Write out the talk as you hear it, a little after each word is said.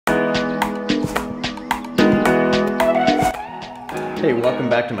Hey, welcome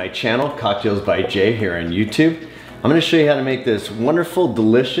back to my channel, Cocktails by Jay here on YouTube. I'm going to show you how to make this wonderful,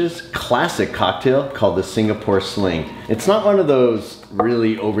 delicious, classic cocktail called the Singapore Sling. It's not one of those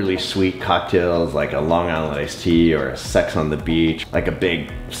really overly sweet cocktails like a Long Island iced tea or a Sex on the Beach, like a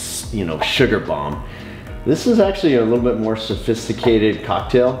big, sugar bomb. This is actually a little bit more sophisticated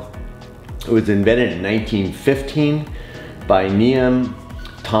cocktail. It was invented in 1915 by Niam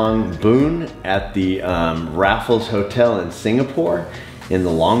Tong Boon at the Raffles Hotel in Singapore in the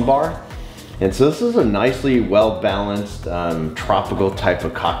Long Bar. And so this is a nicely well-balanced tropical type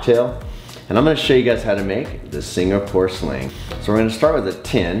of cocktail. And I'm going to show you guys how to make the Singapore Sling. So we're going to start with a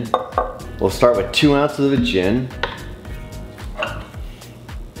tin. We'll start with 2 ounces of gin.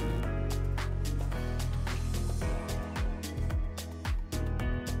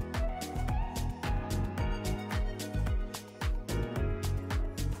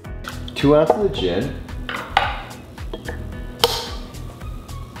 Two ounces of gin.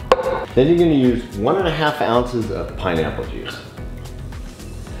 Then you're going to use 1.5 ounces of pineapple juice.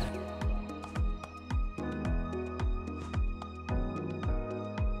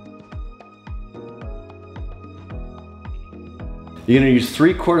 You're going to use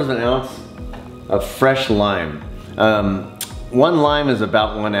 3/4 ounce of fresh lime. One lime is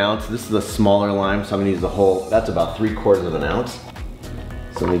about 1 ounce. This is a smaller lime, so I'm going to use the whole. That's about 3/4 ounce.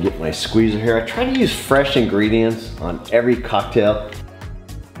 So let me get my squeezer here. I try to use fresh ingredients on every cocktail.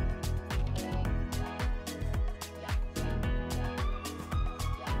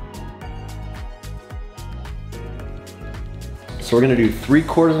 So we're gonna do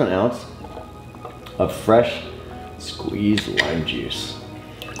 3/4 ounce of fresh squeezed lime juice.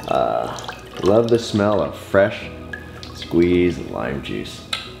 Love the smell of fresh squeezed lime juice.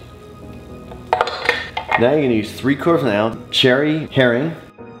 Now you're gonna use 3/4 ounce cherry herring.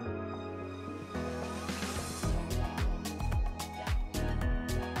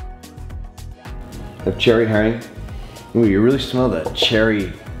 Of cherry herring. Ooh, you really smell the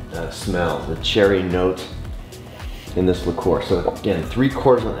cherry smell, the cherry note in this liqueur. So again,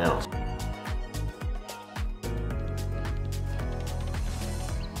 3/4 ounce.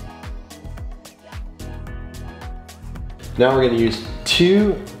 Now we're going to use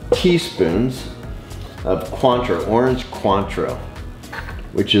 2 teaspoons of Cointreau, orange Cointreau,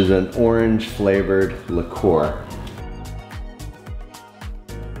 which is an orange flavored liqueur.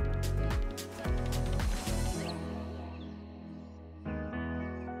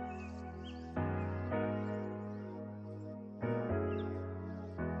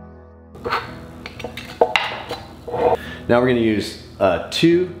 Now we're going to use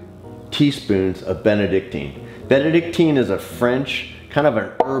 2 teaspoons of Benedictine. Benedictine is a French, kind of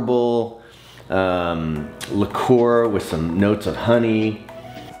an herbal liqueur with some notes of honey.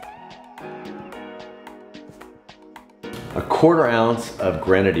 1/4 ounce of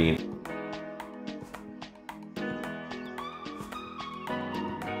grenadine.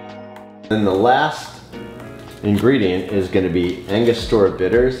 And the last ingredient is going to be Angostura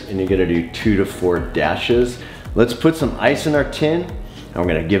bitters, and you're going to do 2 to 4 dashes. Let's put some ice in our tin, and we're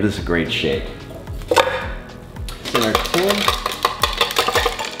going to give this a great shake. In our tin,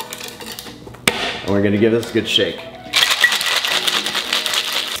 and we're going to give this a good shake.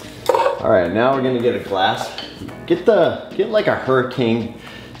 All right, now we're going to get a glass. Get like a hurricane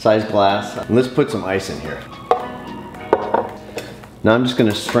size glass, and let's put some ice in here. Now I'm just going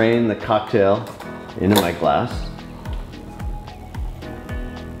to strain the cocktail into my glass.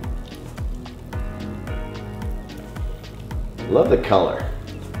 Love the color.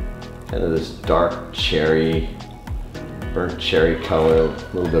 Kind of this dark cherry, burnt cherry color, a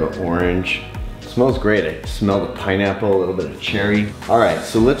little bit of orange. It smells great. I smell the pineapple, a little bit of cherry. All right,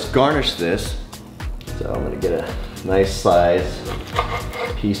 so let's garnish this. So I'm gonna get a nice size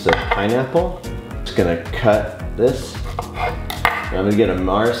piece of pineapple. Just gonna cut this. And I'm gonna get a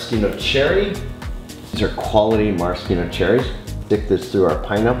maraschino cherry. These are quality maraschino cherries. Stick this through our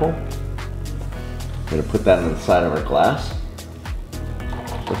pineapple. I'm gonna put that on the side of our glass.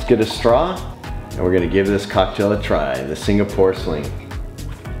 Let's get a straw, and we're gonna give this cocktail a try, the Singapore Sling.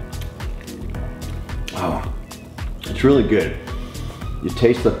 Oh, it's really good. You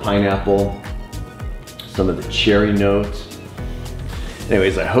taste the pineapple, some of the cherry notes.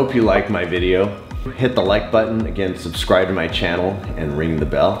 Anyways, I hope you liked my video. Hit the like button, again, subscribe to my channel, and ring the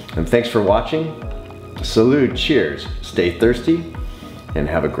bell. And thanks for watching. Salud, cheers, stay thirsty, and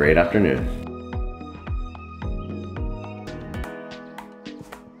have a great afternoon.